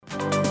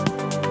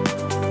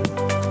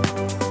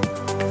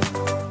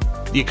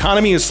The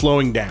economy is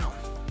slowing down.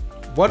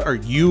 What are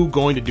you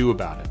going to do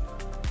about it?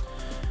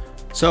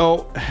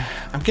 So,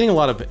 I'm getting a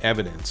lot of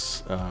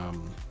evidence. A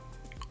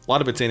lot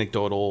of it's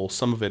anecdotal.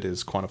 Some of it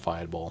is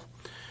quantifiable.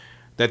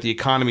 That the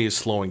economy is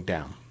slowing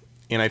down,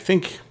 and I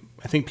think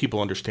people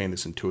understand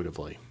this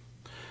intuitively.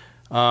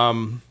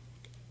 I'm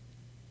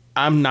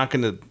not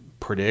going to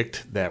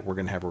predict that we're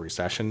going to have a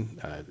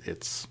recession.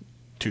 It's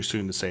too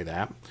soon to say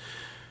that.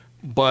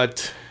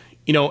 But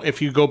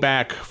if you go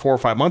back 4 or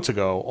 5 months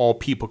ago, all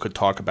people could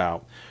talk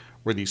about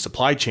were these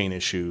supply chain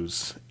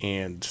issues,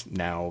 and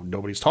now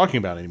nobody's talking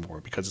about it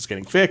anymore because it's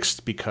getting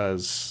fixed,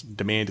 because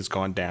demand has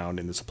gone down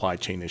and the supply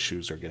chain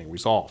issues are getting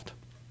resolved.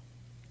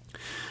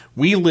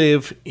 We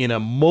live in a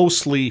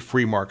mostly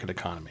free market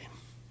economy.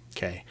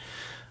 Okay.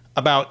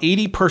 About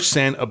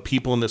 80% of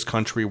people in this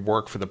country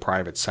work for the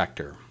private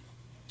sector,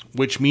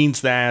 which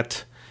means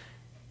that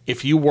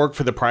if you work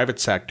for the private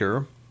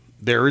sector,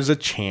 there is a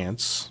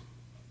chance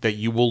that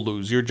you will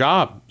lose your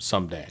job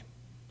someday.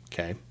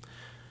 Okay.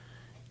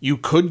 You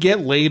could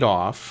get laid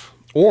off,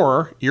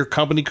 or your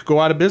company could go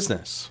out of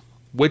business,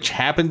 which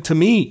happened to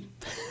me.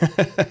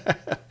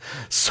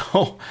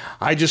 So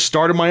I just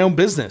started my own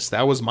business.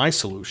 That was my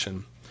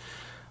solution.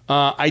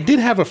 I did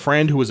have a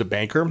friend who was a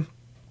banker.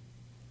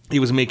 He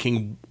was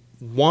making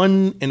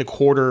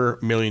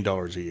 $1.25 million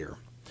a year.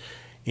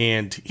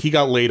 And he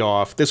got laid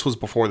off. This was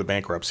before the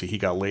bankruptcy. He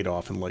got laid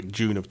off in like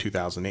June of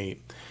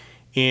 2008.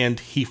 And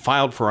he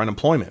filed for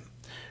unemployment,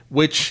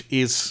 which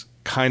is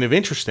kind of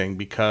interesting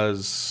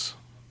because,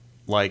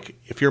 like,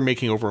 if you're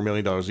making over $1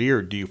 million a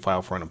year, do you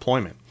file for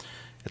unemployment?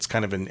 It's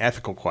kind of an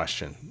ethical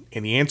question.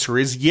 And the answer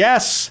is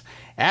yes,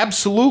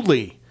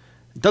 absolutely.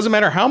 It doesn't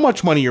matter how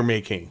much money you're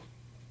making.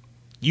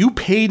 You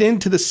paid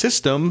into the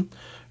system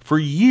for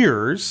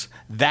years.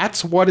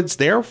 That's what it's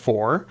there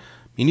for.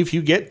 I mean, if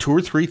you get $2,000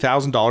 or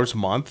 $3,000 a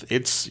month,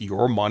 it's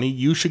your money.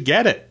 You should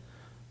get it.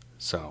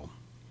 So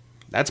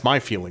that's my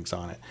feelings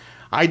on it.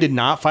 I did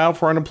not file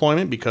for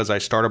unemployment because I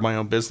started my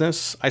own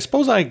business. I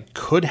suppose I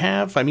could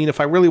have. I mean, if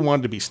I really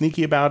wanted to be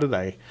sneaky about it,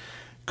 I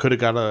could have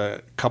got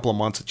a couple of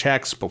months of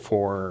checks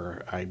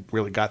before I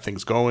really got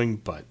things going,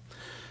 but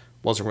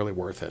wasn't really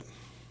worth it.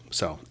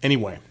 So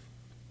anyway,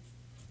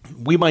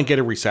 we might get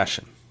a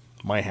recession.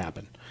 Might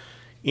happen.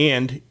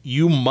 And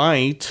you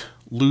might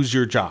lose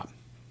your job.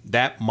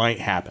 That might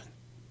happen.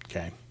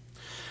 Okay.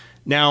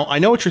 Now, I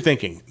know what you're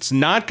thinking. It's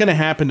not going to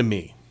happen to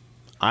me.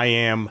 I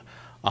am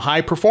a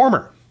high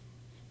performer.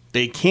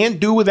 They can't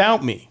do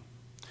without me.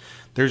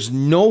 There's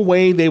no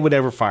way they would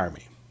ever fire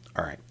me.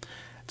 All right.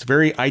 It's a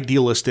very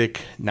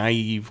idealistic,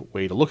 naive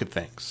way to look at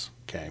things.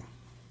 Okay.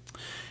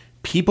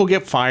 People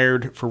get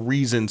fired for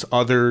reasons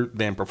other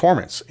than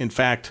performance. In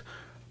fact,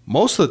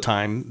 most of the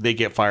time, they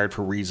get fired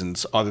for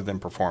reasons other than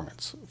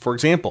performance. For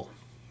example,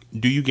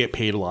 do you get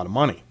paid a lot of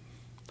money?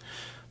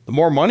 The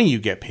more money you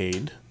get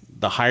paid,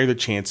 the higher the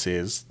chance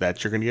is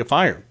that you're going to get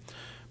fired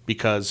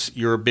because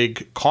you're a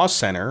big cost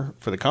center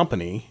for the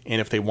company.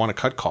 And if they want to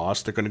cut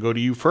costs, they're going to go to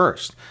you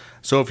first.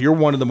 So if you're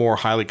one of the more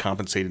highly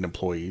compensated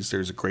employees,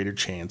 there's a greater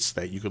chance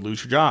that you could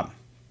lose your job.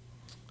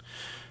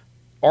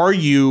 Are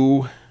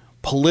you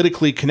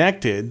politically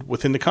connected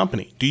within the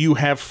company? Do you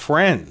have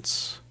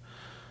friends?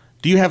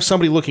 Do you have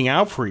somebody looking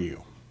out for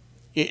you?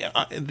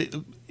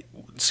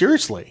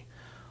 Seriously.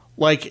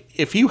 Like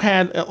if you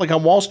had, like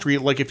on Wall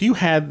Street, like if you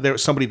had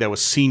somebody that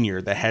was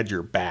senior that had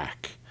your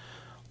back,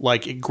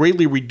 like it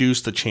greatly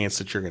reduced the chance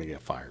that you're going to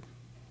get fired.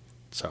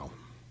 So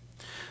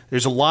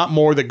there's a lot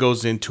more that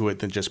goes into it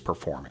than just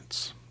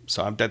performance.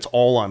 So that's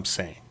all I'm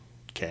saying.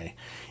 Okay.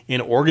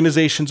 And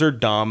organizations are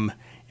dumb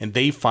and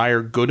they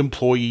fire good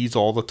employees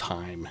all the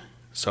time.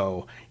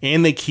 So,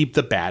 and they keep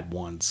the bad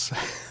ones.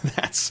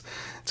 That's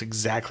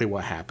exactly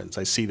what happens.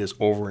 I see this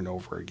over and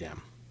over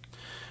again.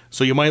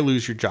 So you might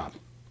lose your job.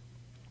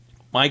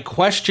 My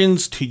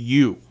questions to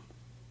you,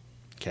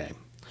 okay,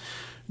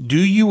 do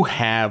you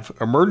have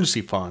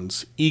emergency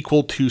funds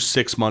equal to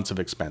 6 months of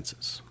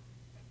expenses,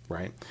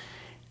 right?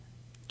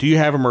 Do you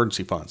have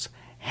emergency funds?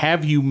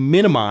 Have you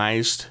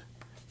minimized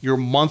your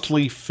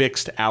monthly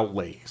fixed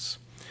outlays?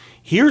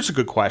 Here's a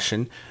good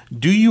question.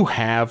 Do you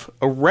have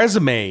a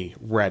resume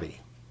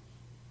ready?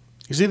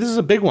 You see, this is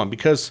a big one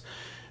because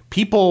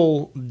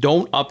people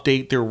don't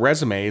update their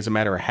resume as a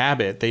matter of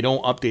habit. They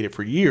don't update it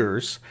for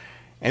years.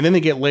 And then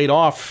they get laid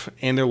off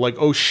and they're like,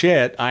 oh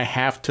shit, I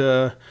have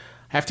to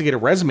get a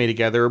resume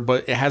together,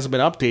 but it hasn't been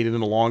updated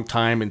in a long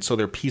time. And so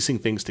they're piecing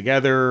things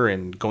together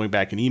and going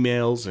back in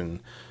emails,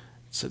 and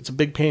it's a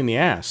big pain in the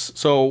ass.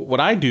 So what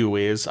I do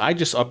is I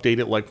just update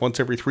it like once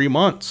every 3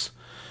 months.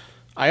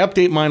 I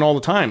update mine all the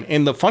time.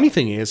 And the funny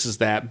thing is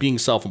that being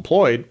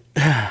self-employed,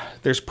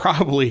 there's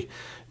probably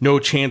no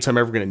chance I'm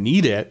ever going to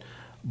need it,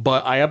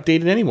 but I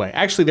update it anyway.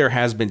 Actually, there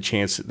have been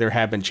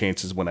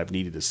chances when I've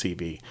needed a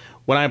CV.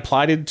 When I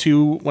applied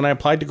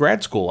to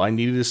grad school, I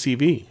needed a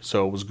CV,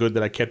 so it was good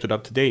that I kept it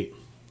up to date.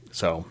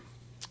 So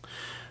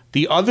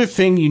the other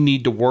thing you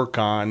need to work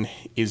on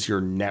is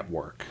your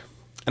network.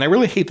 And I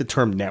really hate the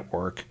term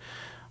network.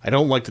 I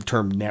don't like the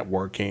term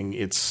networking.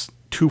 It's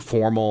too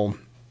formal.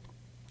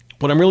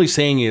 What I'm really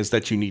saying is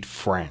that you need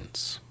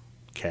friends.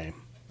 Okay.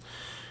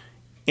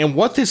 And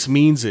what this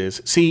means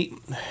is, see,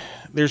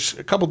 there's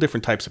a couple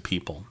different types of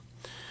people.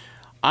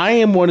 I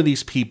am one of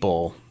these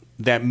people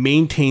that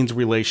maintains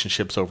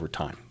relationships over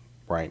time,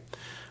 right?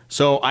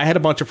 So I had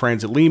a bunch of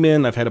friends at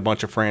Lehman. I've had a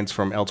bunch of friends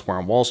from elsewhere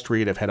on Wall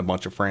Street. I've had a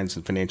bunch of friends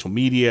in financial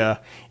media,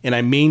 and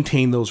I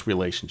maintain those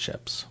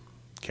relationships.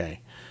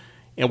 Okay.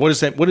 And what does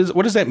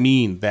that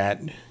mean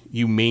that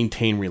you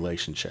maintain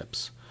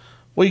relationships?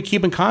 Well, you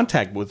keep in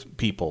contact with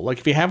people. Like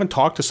if you haven't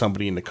talked to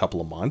somebody in a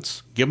couple of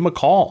months, give them a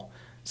call.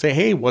 Say,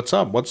 hey, what's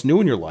up? What's new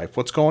in your life?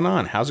 What's going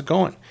on? How's it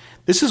going?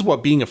 This is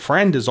what being a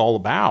friend is all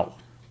about,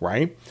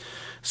 right?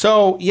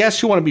 So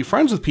yes, you want to be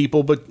friends with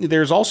people, but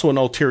there's also an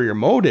ulterior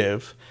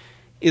motive,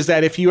 is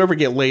that if you ever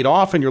get laid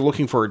off and you're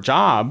looking for a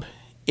job,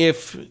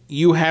 if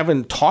you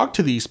haven't talked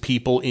to these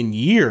people in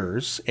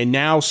years and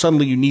now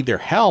suddenly you need their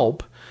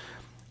help,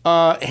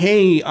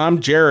 hey, I'm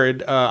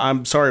Jared.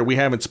 I'm sorry, we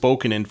haven't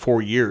spoken in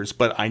 4 years,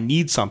 but I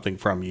need something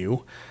from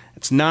you.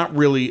 It's not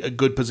really a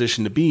good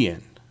position to be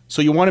in.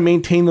 So you want to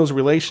maintain those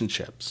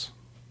relationships.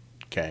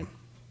 Okay.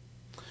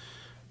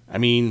 I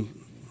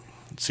mean,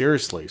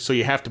 seriously. So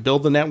you have to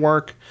build the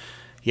network.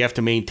 You have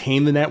to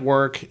maintain the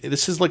network.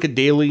 This is like a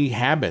daily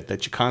habit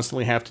that you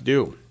constantly have to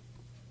do.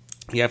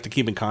 You have to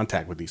keep in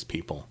contact with these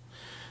people.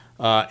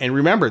 And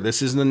remember,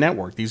 this isn't a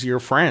network. These are your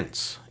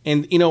friends.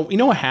 And you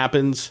know what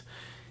happens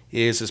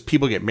is as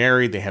people get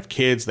married, they have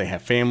kids, they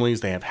have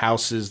families, they have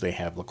houses, they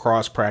have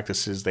lacrosse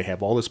practices, they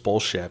have all this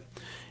bullshit,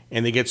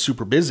 and they get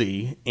super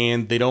busy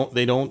and they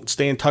don't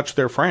stay in touch with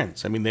their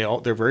friends. I mean,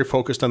 they're very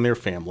focused on their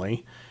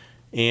family,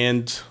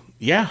 and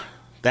yeah,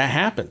 that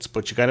happens.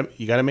 But you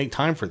gotta make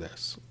time for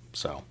this.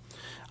 So,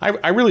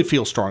 I really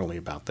feel strongly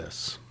about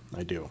this.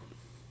 I do.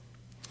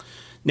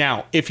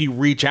 Now, if you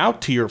reach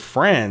out to your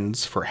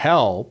friends for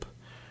help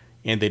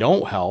and they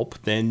don't help,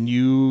 then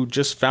you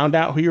just found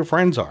out who your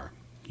friends are.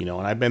 And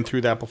I've been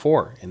through that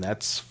before, and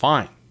that's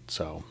fine.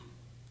 So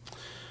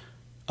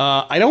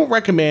I don't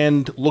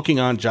recommend looking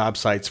on job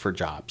sites for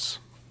jobs.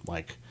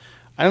 Like,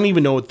 I don't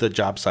even know what the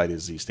job site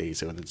is these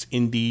days, whether it's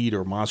Indeed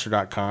or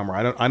Monster.com, or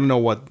I don't know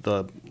what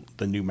the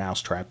new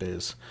mousetrap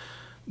is.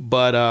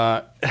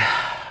 But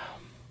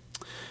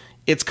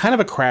it's kind of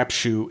a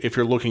crapshoot if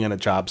you're looking at a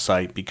job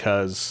site,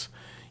 because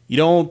you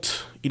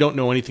don't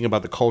know anything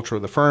about the culture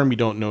of the firm. You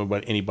don't know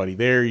about anybody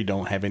there. You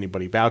don't have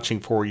anybody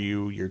vouching for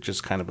you. You're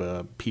just kind of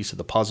a piece of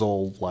the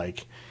puzzle.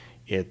 Like,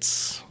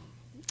 it's,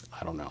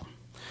 I don't know.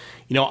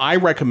 I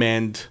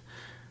recommend,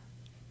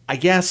 I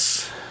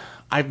guess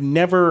I've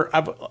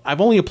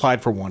only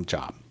applied for one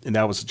job, and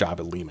that was a job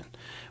at Lehman.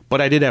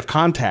 But I did have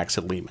contacts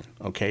at Lehman.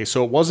 Okay.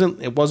 So it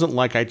wasn't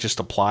like I just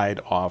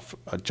applied off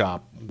a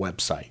job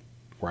website,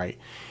 right?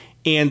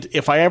 And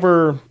if I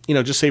ever,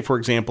 just say, for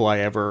example, I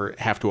ever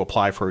have to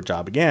apply for a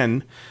job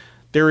again,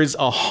 there is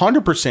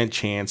 100%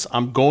 chance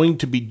I'm going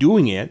to be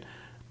doing it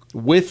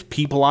with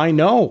people I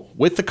know,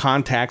 with the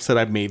contacts that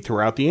I've made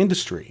throughout the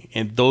industry.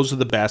 And those are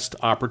the best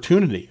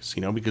opportunities,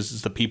 because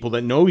it's the people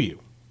that know you.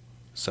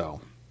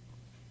 So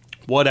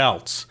what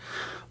else?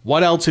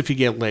 What else if you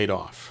get laid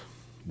off?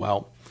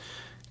 Well,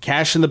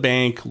 cash in the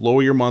bank,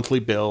 lower your monthly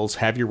bills,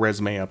 have your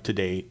resume up to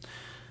date.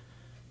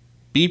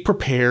 Be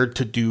prepared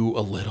to do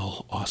a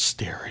little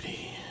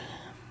austerity.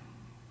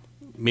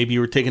 Maybe you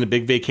were taking a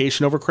big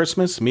vacation over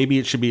Christmas. Maybe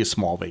it should be a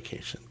small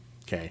vacation.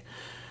 Okay.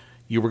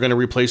 You were going to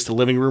replace the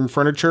living room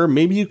furniture.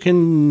 Maybe you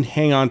can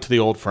hang on to the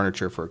old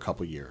furniture for a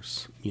couple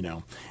years,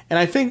 And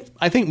I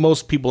think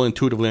most people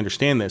intuitively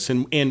understand this.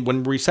 And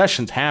when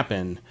recessions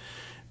happen,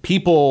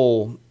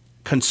 people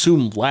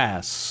consume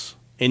less,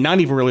 and not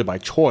even really by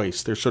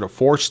choice. They're sort of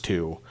forced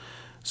to.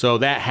 So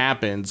that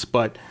happens.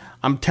 But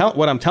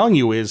what I'm telling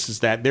you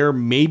is that there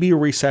may be a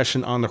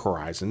recession on the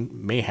horizon.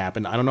 May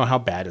happen. I don't know how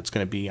bad it's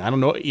going to be. I don't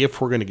know if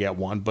we're going to get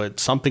one,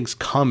 but something's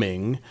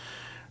coming.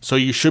 So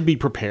you should be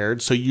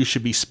prepared. So you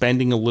should be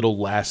spending a little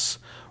less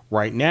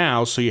right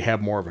now so you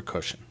have more of a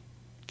cushion.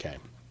 Okay.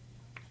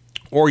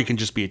 Or you can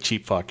just be a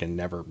cheap fuck and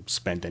never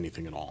spend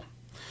anything at all.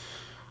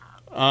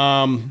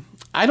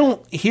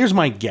 Here's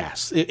my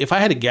guess. If I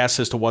had a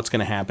guess as to what's going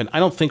to happen, I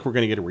don't think we're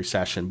going to get a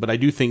recession, but I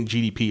do think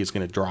GDP is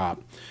going to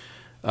drop.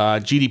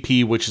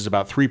 GDP, which is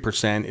about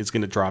 3%, is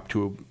going to drop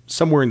to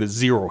somewhere in the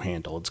zero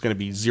handle. It's going to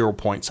be 0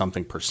 point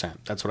something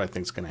percent. That's what I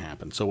think is going to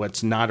happen. So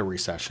it's not a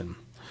recession.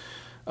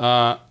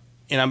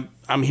 And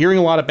I'm hearing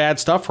a lot of bad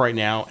stuff right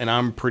now, and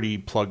I'm pretty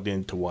plugged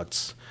into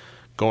what's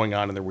going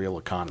on in the real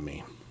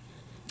economy.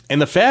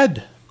 And the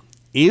Fed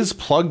is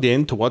plugged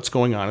into what's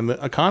going on in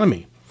the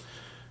economy.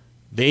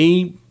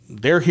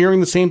 They're hearing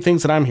the same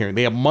things that I'm hearing.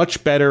 They have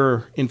much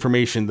better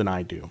information than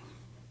I do.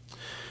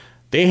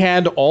 They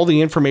had all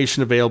the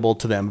information available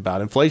to them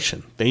about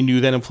inflation. They knew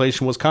that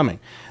inflation was coming.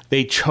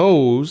 They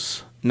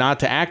chose not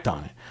to act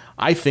on it.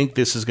 I think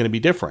this is going to be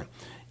different.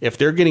 If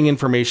they're getting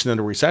information that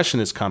a recession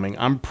is coming,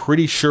 I'm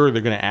pretty sure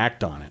they're going to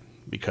act on it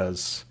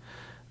because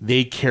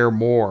they care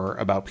more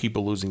about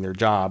people losing their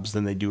jobs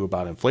than they do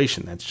about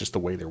inflation. That's just the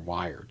way they're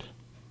wired.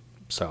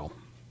 So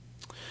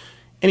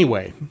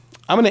anyway,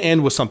 I'm going to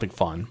end with something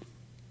fun.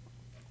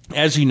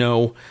 As you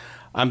know,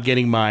 I'm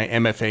getting my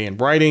MFA in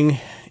writing,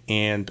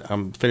 and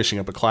I'm finishing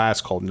up a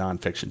class called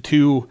Nonfiction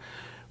 2,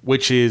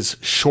 which is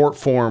short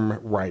form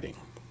writing.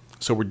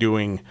 So we're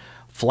doing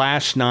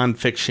flash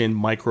nonfiction,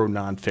 micro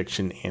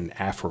nonfiction, and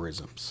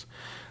aphorisms.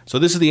 So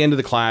this is the end of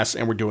the class,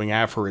 and we're doing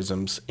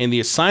aphorisms. And the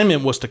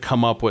assignment was to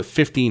come up with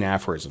 15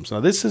 aphorisms. Now,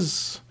 this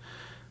is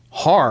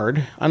hard.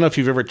 I don't know if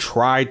you've ever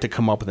tried to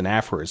come up with an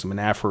aphorism. An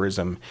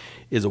aphorism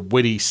is a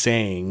witty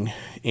saying,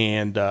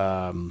 and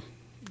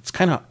it's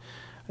kind of,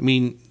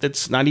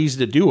 it's not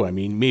easy to do.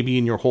 Maybe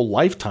in your whole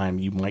lifetime,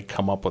 you might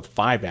come up with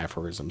 5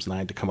 aphorisms, and I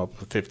had to come up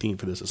with 15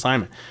 for this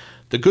assignment.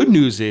 The good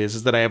news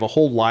is that I have a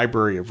whole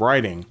library of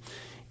writing,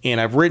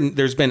 and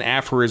there's been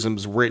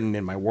aphorisms written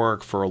in my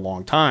work for a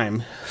long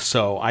time,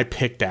 so I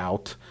picked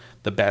out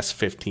the best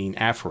 15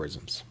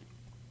 aphorisms.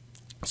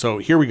 So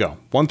here we go,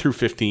 1 through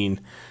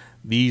 15.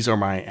 These are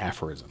my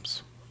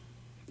aphorisms.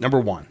 Number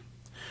 1,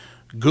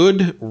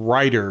 good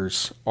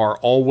writers are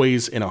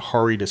always in a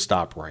hurry to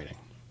stop writing.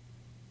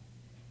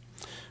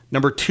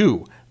 Number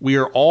 2, we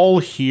are all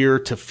here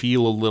to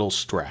feel a little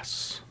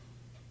stress.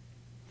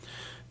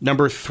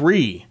 Number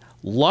 3,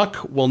 luck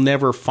will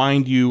never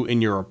find you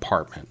in your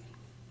apartment.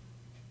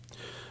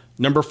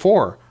 Number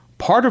 4,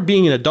 part of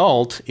being an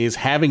adult is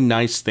having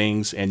nice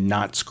things and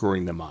not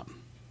screwing them up.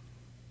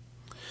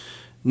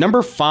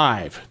 Number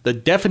 5, the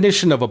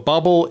definition of a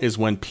bubble is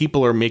when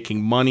people are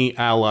making money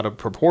out of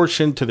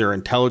proportion to their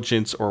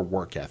intelligence or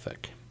work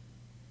ethic.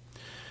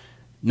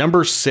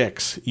 Number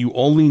 6, you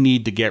only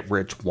need to get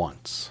rich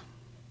once.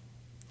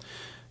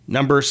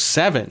 Number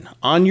 7,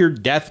 on your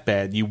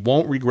deathbed, you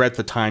won't regret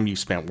the time you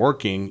spent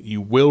working.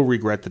 You will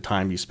regret the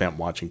time you spent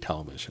watching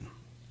television.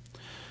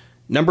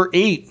 Number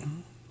 8,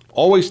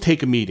 always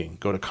take a meeting.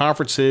 Go to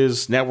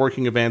conferences,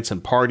 networking events,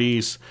 and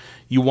parties.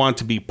 You want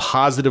to be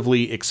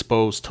positively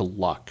exposed to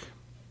luck.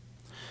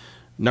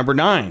 Number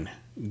 9,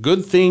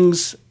 good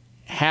things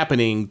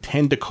happening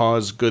tend to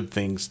cause good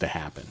things to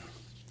happen.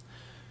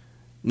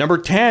 Number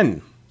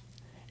 10,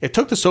 it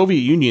took the Soviet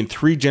Union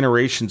 3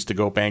 generations to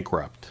go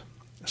bankrupt.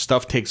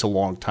 Stuff takes a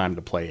long time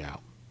to play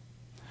out.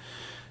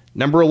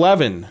 Number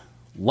 11,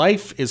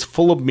 life is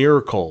full of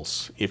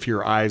miracles if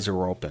your eyes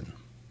are open.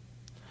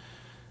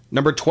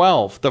 Number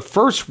 12, the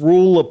first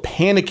rule of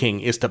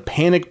panicking is to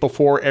panic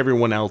before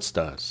everyone else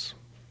does.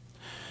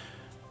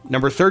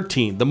 Number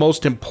 13, the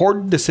most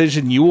important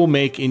decision you will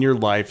make in your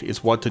life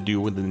is what to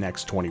do in the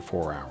next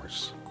 24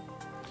 hours.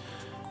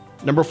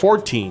 Number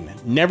 14,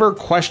 never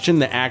question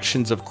the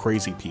actions of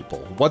crazy people.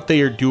 What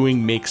they are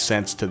doing makes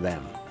sense to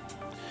them.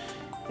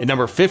 And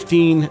number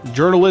 15,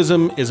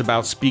 journalism is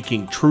about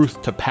speaking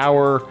truth to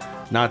power,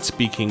 not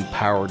speaking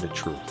power to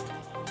truth.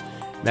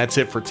 And that's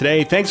it for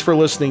today. Thanks for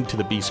listening to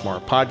the Be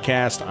Smart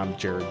podcast. I'm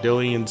Jared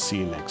Dillian. See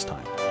you next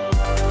time.